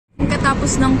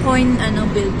pagkatapos ng coin,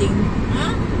 building?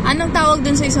 Ha? Anong tawag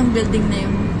dun sa isang building na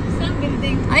yun? Saan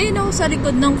building? Ayun o, sa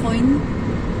likod ng coin.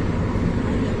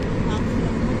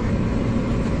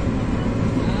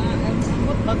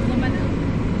 Bag naman ah.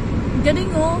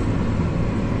 Galing o.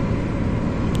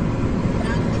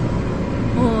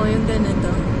 Oo, yung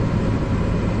ganito.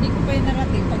 Hindi ko pa yung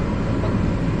narating. Pag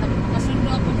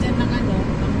nakasundo ako dyan ng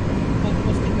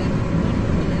pag-postigan. Doon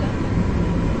ko malalaman.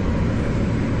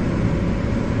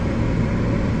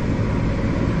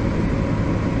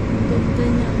 Ang ganda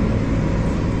niya.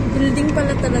 Building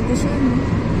pala talaga siya. No?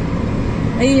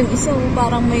 Ay, yung isa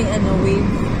parang may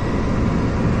wave.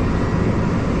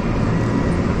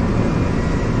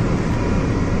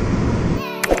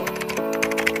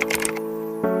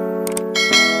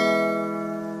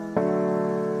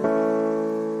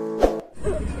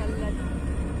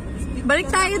 Balik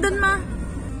tayo dun, ma.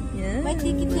 Yeah. May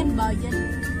ticket yan ba? Yan.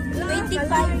 25.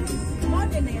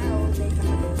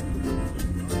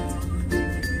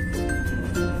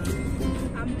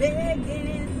 I'm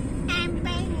begging. I'm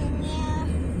begging you.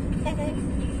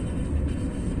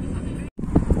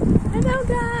 Hello,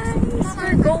 guys.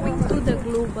 We're going to the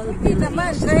global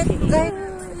village.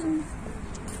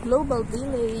 Global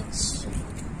village.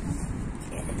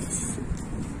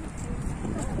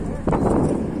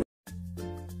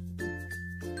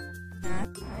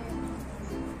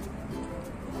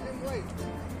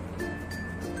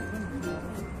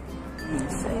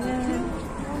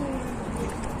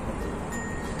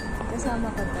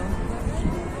 Kasama ko to.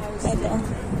 Ito.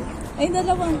 Ay,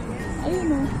 dalawa.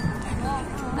 Ayun o.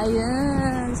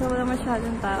 Ayan. So, wala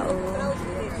masyadong tao.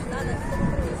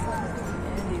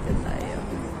 Ayan, dito tayo.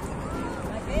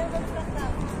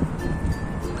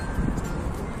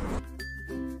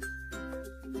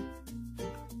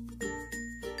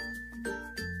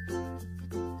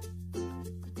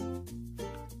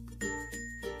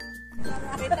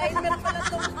 May timer pala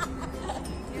to.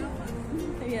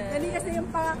 Ayan. Dali kasi yung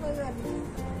pangako yan.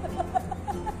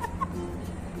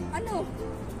 Ano?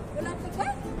 Wala pa ba?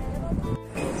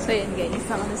 So, yun guys.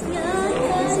 Ako na sa dito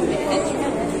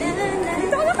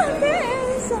ka naman,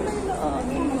 guys. Sa may loob.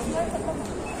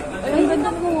 Ay, ang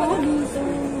ganda mo ako dito.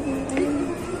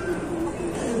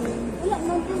 Wala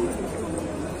na dun.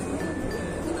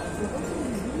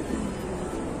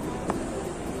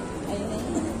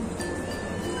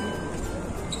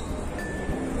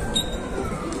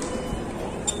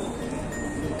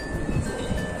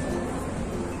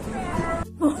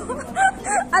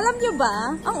 Alam nyo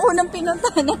ba, ang unang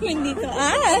pinuntahan namin dito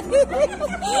ay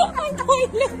ang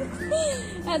toilet.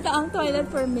 Ito ang toilet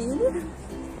for male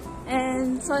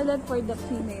and toilet for the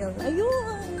female.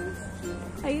 Ayun.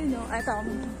 Ayun o. Ito.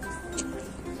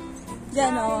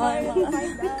 Diyan o.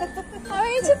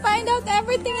 Alright, to find out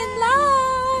everything in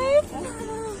life.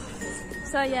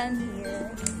 So, yan here.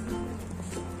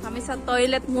 Kami sa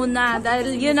toilet muna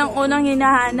dahil yun ang unang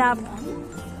hinahanap.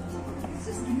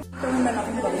 Ito naman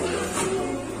akong bago.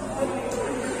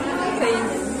 Ayun.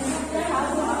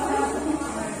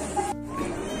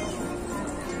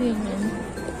 Ayun.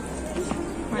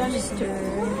 Register.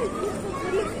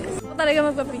 Ako talaga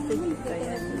magpapicture dito.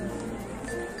 Ayan.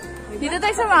 Dito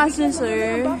tayo sa master,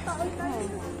 sir.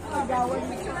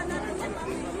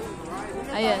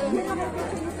 Ayan.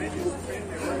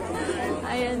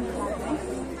 Ayan.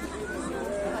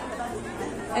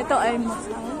 Ito ay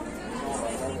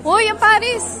uy, yung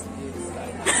Paris!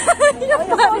 Yung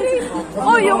Paris!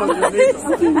 Oh, yung Paris!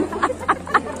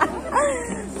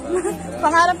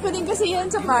 Pangarap ko din kasi yan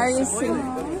sa Paris.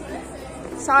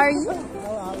 Sorry?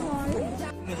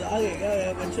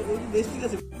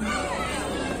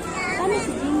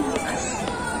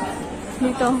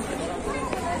 Dito.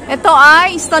 Ito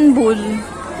ay Istanbul.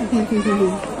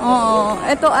 Oo.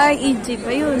 Ito ay Egypt.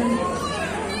 Ayun.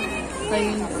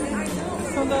 Ayun.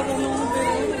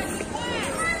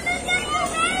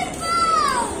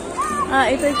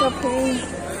 Ito yung cafe.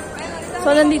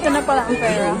 So, nandito na pala ang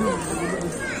pera.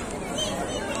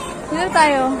 Dito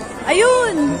tayo.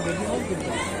 Ayun!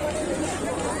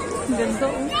 Ganda,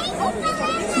 oh.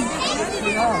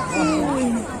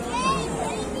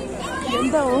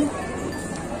 Ganda, oh.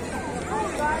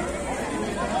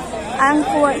 Ang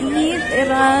Kuwait,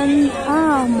 Iran,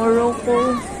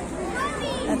 Morocco.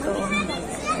 Ito.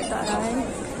 Ito ay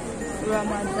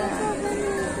Ramadan.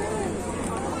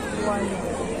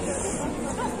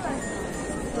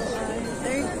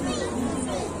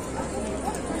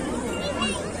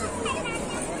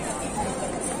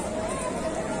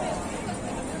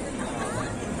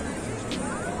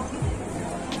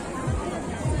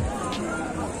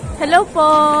 Hello po.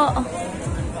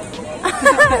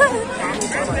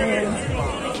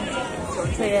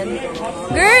 Ayan.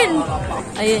 Girl!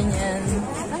 Ayan yan.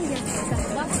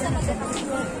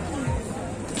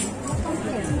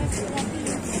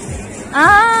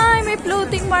 Ay, may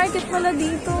floating market pala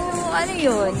dito. Ano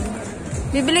yun?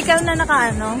 Bibili ka na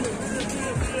nakaano?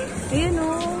 Ayun o.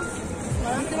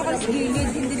 Parang tinakal sa gilid,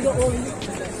 hindi doon.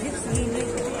 Gilid.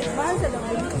 Mahal sa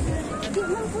doon.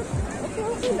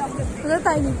 Okay lang. Wala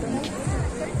tayo dito.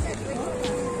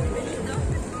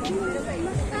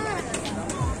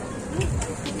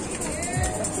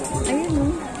 Ayun o.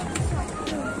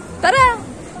 Tara!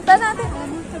 Punta natin.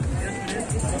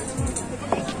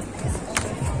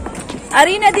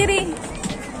 Arina diri.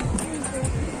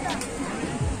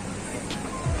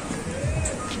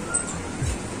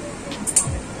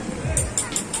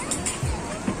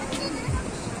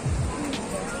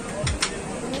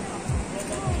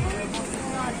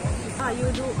 You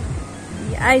do.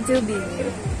 Yeah, I do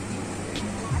believe.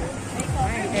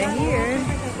 They're here.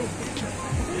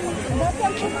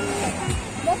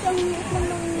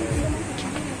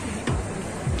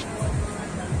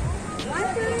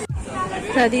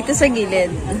 So, dito sa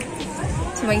gilid.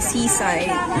 Sa may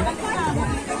seaside.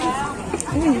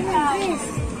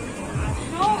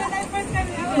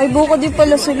 May buko din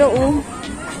pala sila, oh.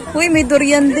 Uy, may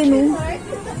durian din, oh.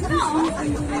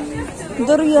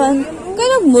 Durian.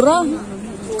 Kaya nagmura.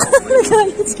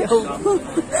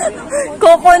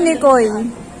 Coco ni Koy.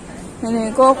 Ano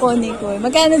yun? Coco ni Koy.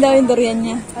 Magkano daw yung durian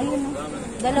niya? Ayun,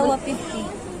 dalawa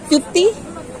 50.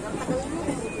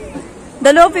 50?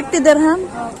 Dalawa 50 dirham?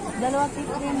 Dalawa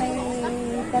 50, may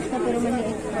tatlo pero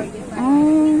maliit.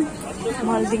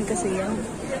 Mahal din kasi yan.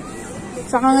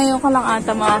 Saka ngayon ka lang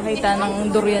ata makakita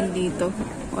ng durian dito.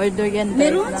 Or durian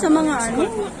bed Meron na. sa mga ano?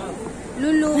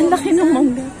 Lulu. Ang laki ng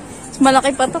mangga.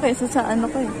 Malaki pa to kaysa sa ano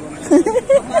ko eh.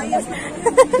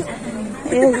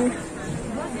 Ayan.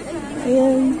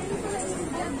 Ayan.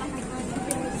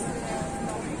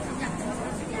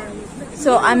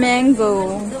 So, a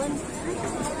mango.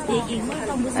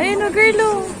 Ayun o, girl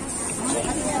o.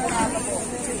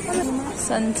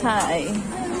 Santay.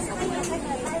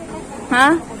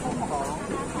 Ha?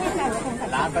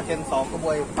 ล้านเปอร์เซ็นต์2กระบ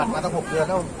วยปัดมาตั้ง6 เดือน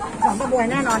แล้ว 2 กระบวย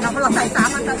แน่นอนนะเพราะเราใส่ซ้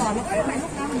ำมันตลอด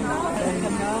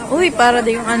Uy, para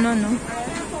din yung ano, no?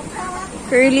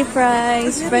 Curly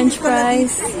fries, french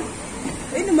fries.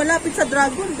 Eh, malapit sa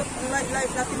dragon.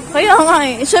 Live natin. Kaya nga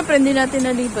eh. Siyempre, hindi natin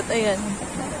nalibot. Ayan.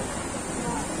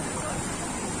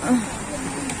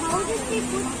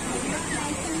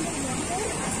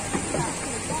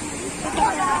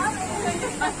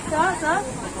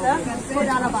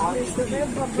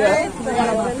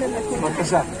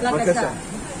 Magkasa. Magkasa.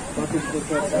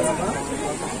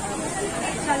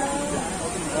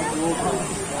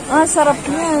 Sarap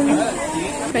yan.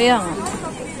 Kaya nga.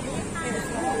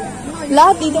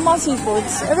 Lahat dito mga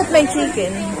seafoods. But may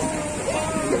chicken.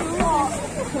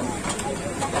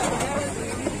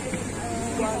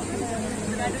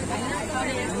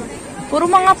 Puro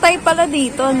mga Thai pala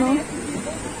dito, no?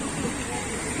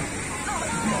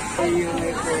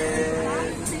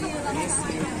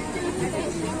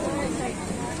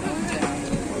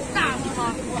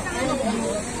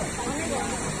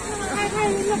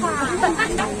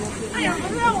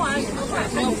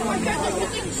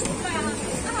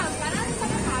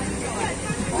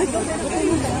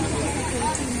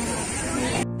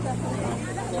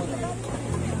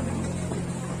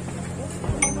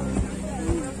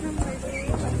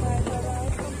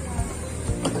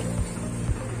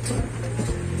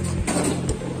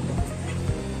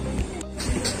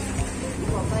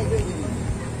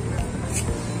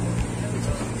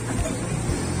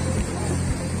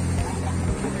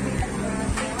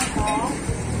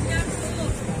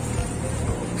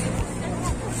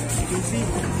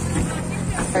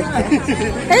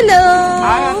 Hello!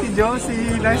 Hi, Ate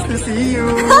Jowsie. Nice to see you.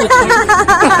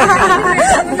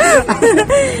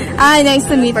 Ay, nice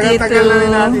to meet you too. Tagal-tagal na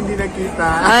rin natin hindi nakita.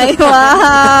 Ay,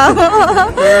 wow!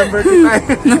 Remember kita.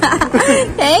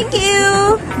 Thank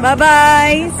you!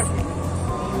 Bye-bye!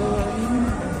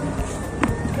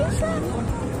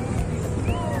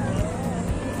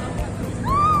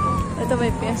 Ito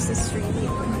may Fiesta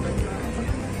Street.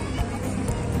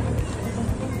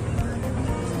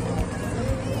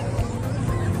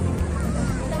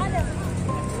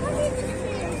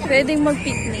 Pwedeng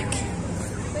mag-picnic.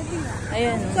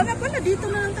 Ayan. Sana pala, dito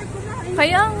na lang tayo kumain.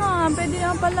 Kaya nga, pwede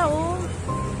nga pala, oh.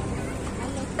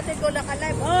 Ate ko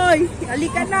naka-live. Oy,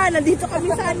 halika na. Nandito kami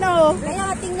sa ano.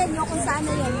 Kaya tingnan nyo kung saan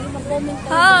na yan. Mag-comment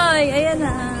tayo. Hi! Ayan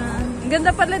na. Ang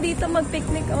ganda pala dito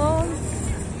mag-picnic, oh.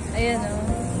 Ayan,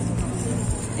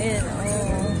 oh. Ayan,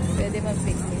 oh. Pwede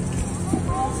mag-picnic.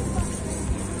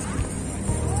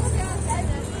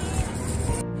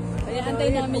 Kaya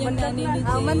antay namin yung nanay ni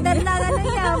Jane. Mandar na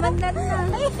niya, mandar na.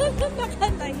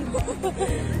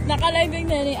 Nakalive yung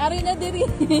nanay. Ari na diri.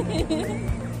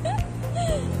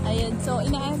 Ayan, so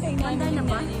inaantay namin yung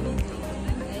nanay ni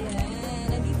Jane. Ayan,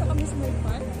 nandito kami sa may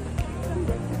park.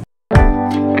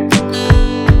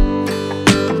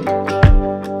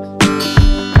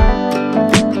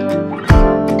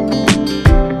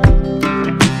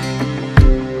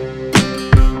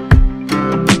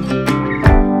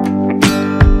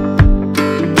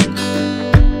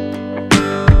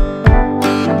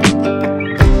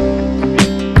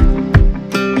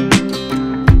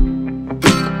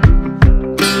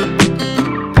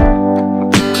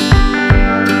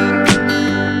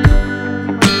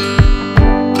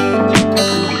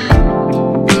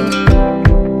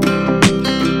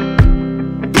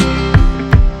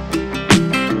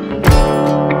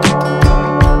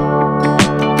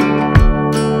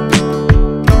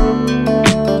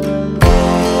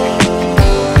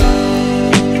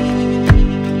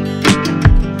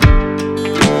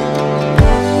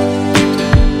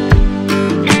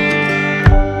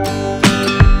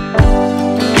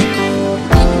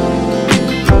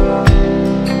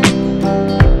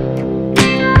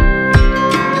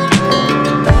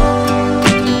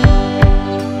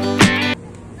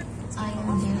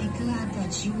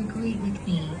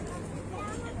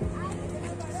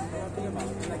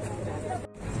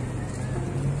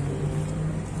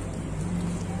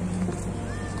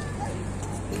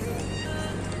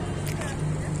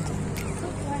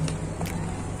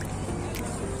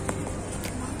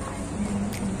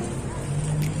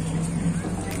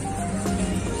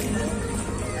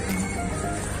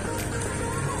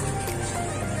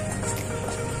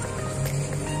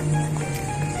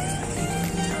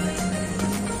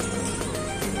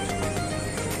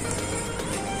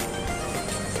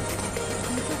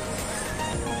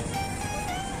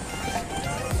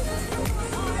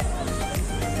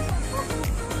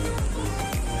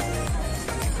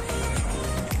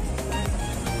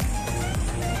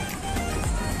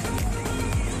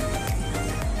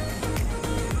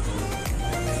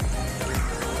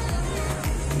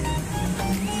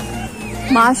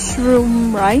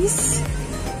 Mushroom rice.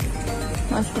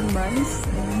 Mushroom rice.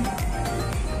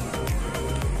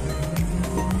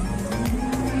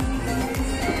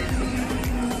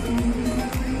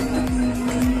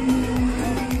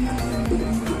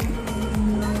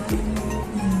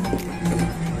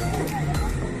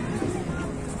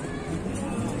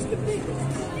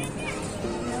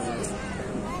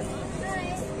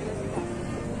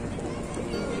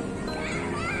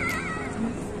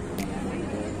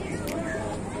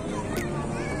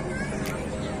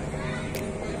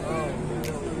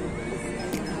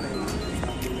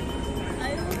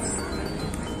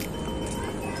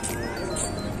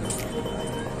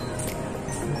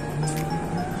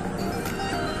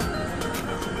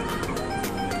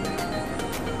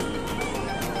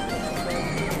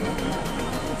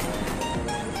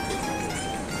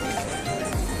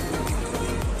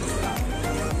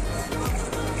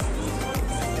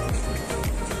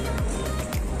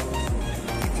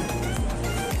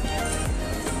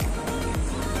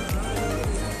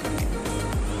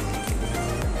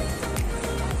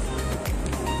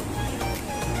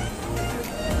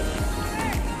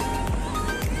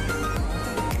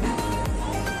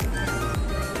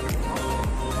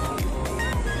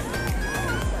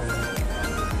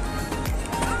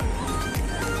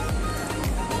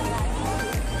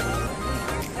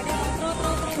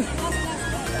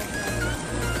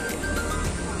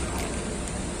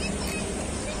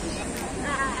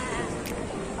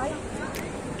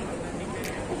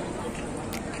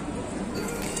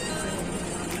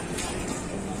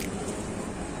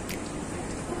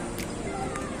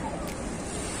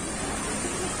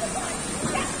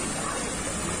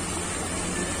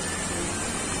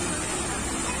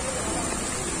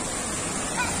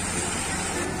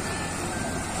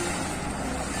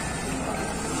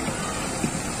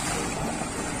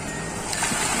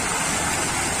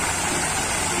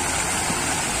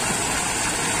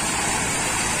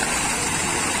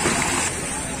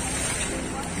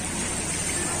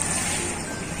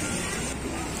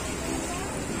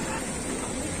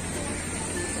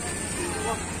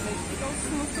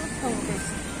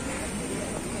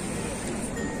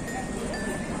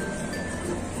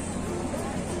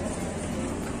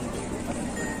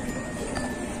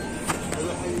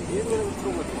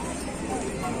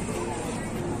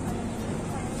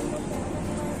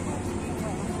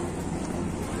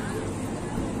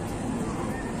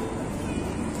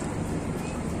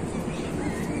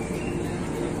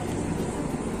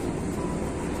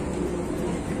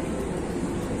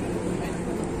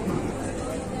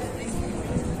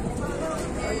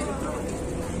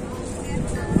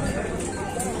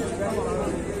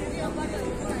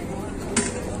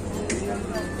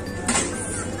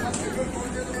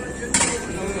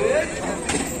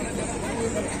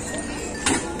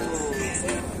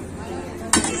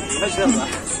 الله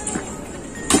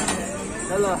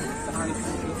يلا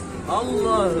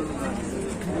الله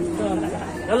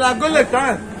يلا اقول لك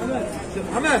تعال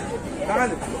محمد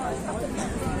تعال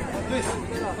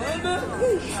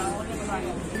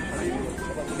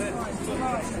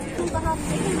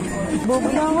Bobo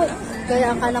na ako. Kaya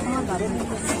akala ko nga parang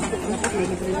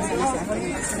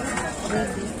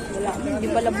wala. Hindi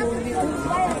pala bobo dito.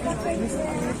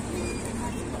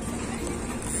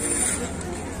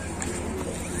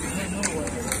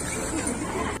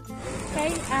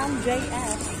 Kay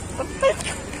JS.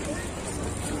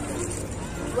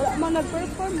 Wala man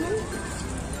nag-perform mo.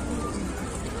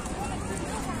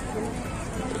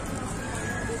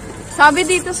 Sabi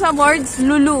dito sa words,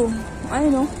 Lulu. Ay,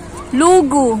 no?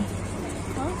 Lugo.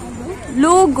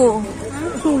 Lugo.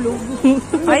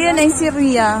 Ayun ay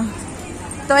Syria.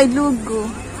 Ito ay Lugo.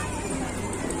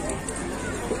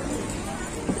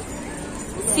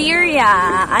 Syria.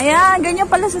 Ayan, ganyan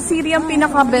pala sa Syria ang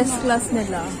pinaka-best class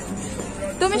nila.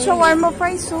 Ito may shawarma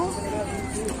fries, oh.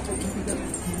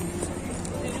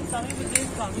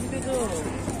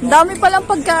 Ang dami palang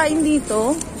pagkain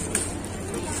dito.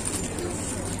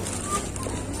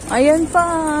 Ayan pa.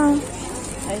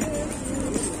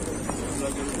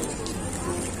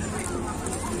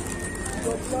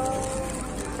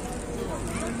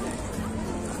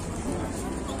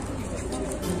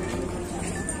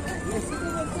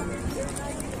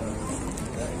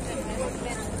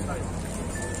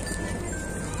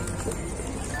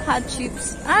 Hot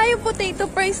chips. Ah, yung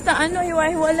potato fries na ano,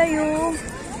 hiwa-hiwala yung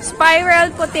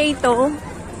spiral potato.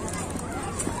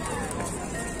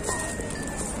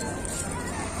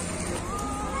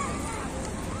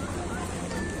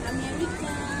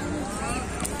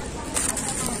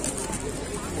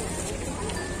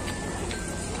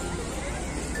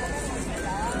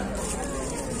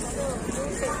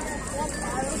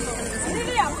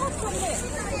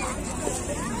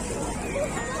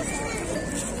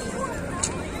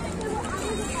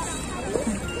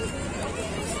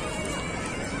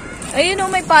 Ayun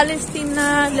o, may Palestine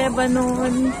na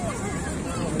Lebanon.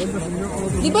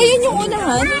 Di ba yun yung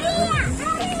unahan?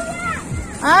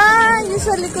 Ah, yung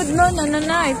sa likod nun. Ano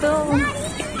na, ito.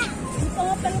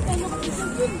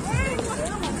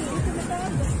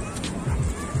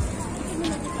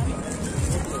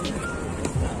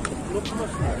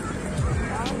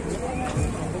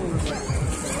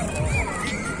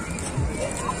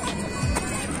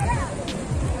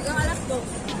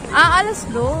 Ah, alas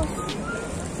 2.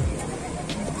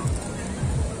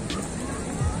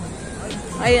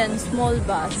 Ayan, small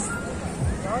bus.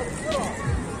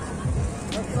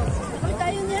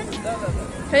 Tayo niyan.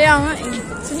 Kaya nga eh.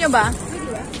 Gusto nyo ba?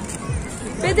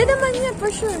 Pwede naman yan,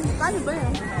 for sure. Paano ba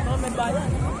yan? May bayad.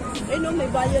 Eh no, may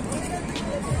bayad.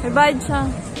 May bayad siya.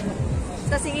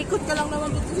 Kasi ikot ka lang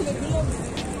naman dito sa loob.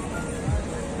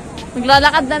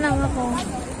 Maglalakad na lang ako.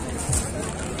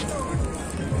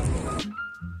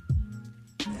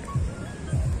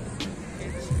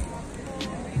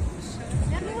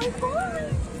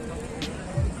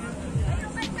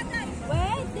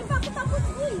 Wait, di pa ako tapos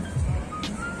eh.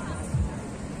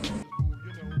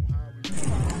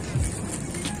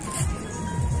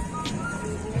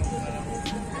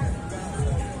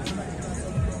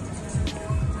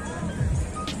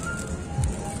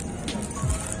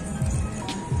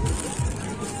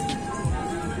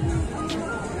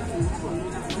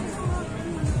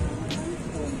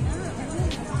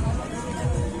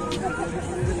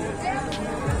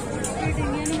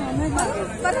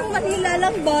 Parang Manila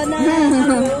lang ba na?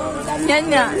 Yan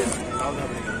nga.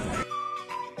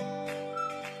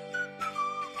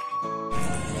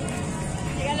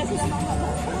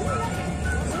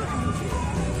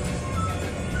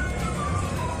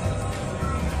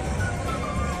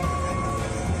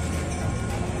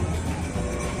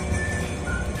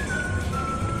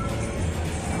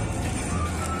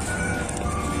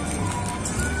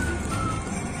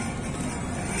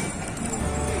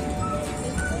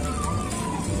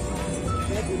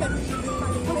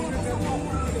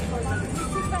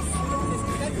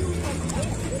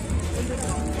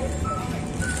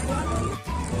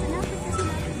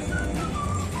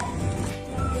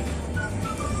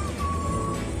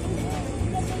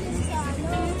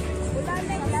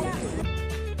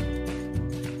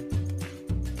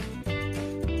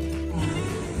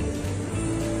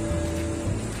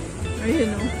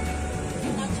 Ayun o.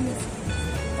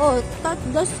 Oh, touch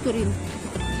screen.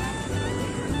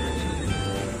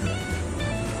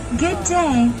 Good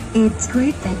day. It's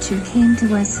great that you came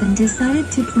to us and decided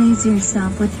to please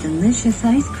yourself with delicious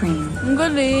ice cream. Ang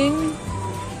galing.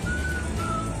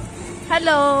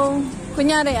 Hello.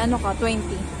 Kunyari, ano ka, 20.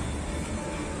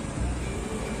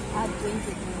 Ah,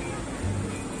 20.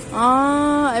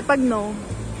 Pag no.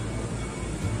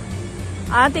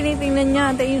 Tinitingnan niya.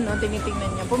 Ate, yun, no?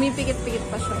 Tinitingnan niya. Pumipikit-pikit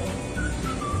pa siya.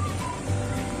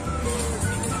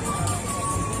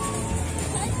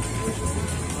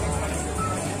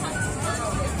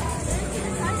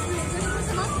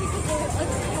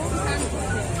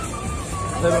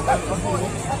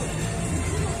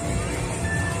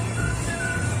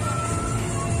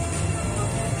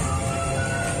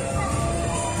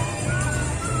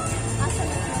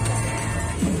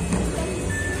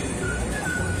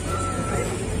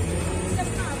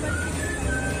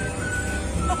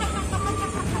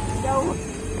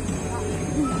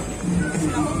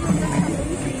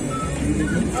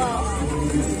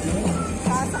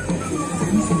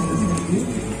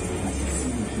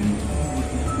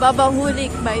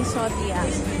 Babahulik by Sotia.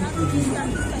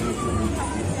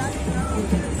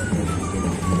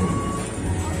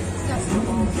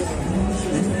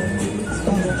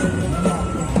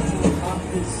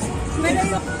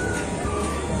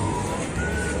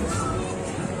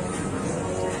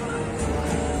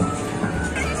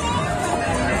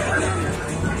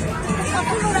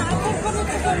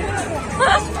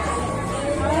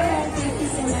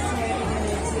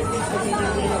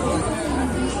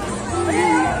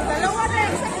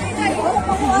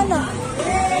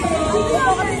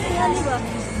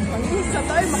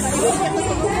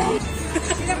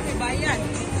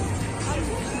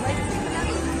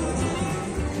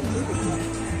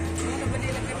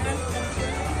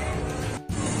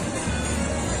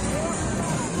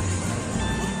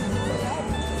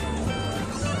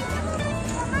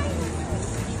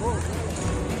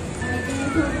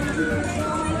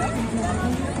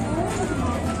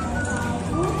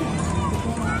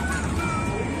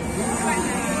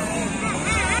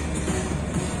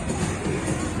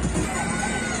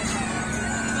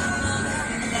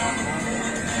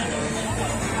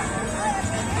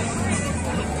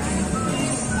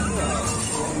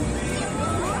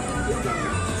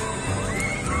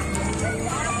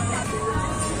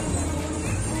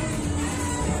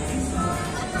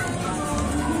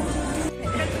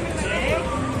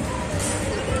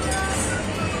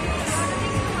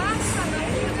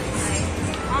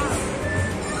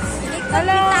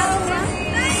 Hello!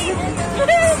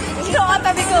 Ito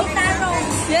katabi ko.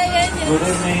 Yeah. Good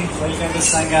evening. Welcome to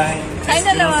Shanghai. Ay,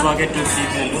 Don't dalawa. forget to keep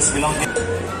the list belonging.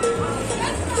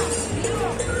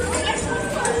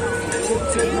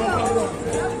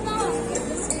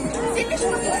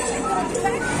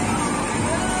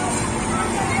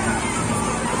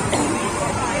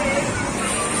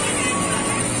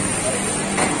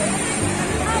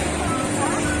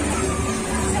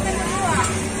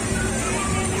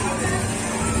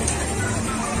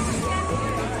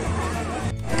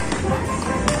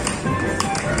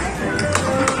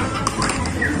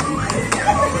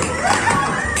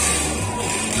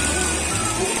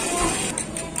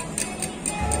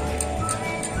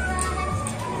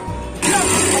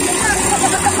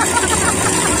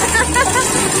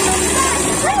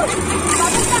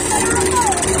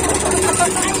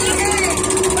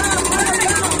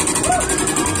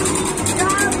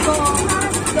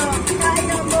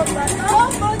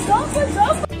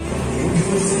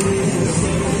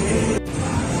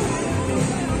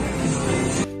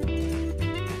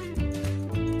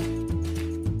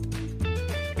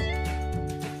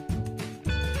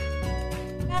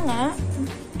 Nga.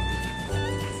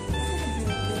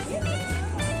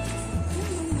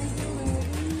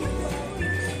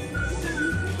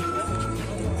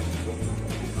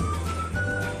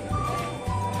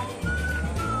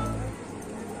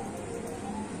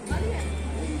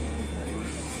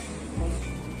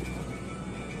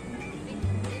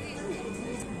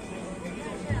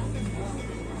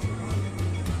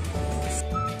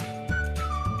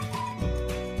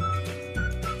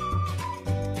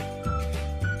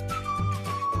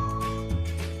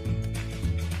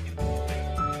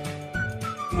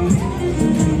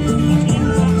 Thank you.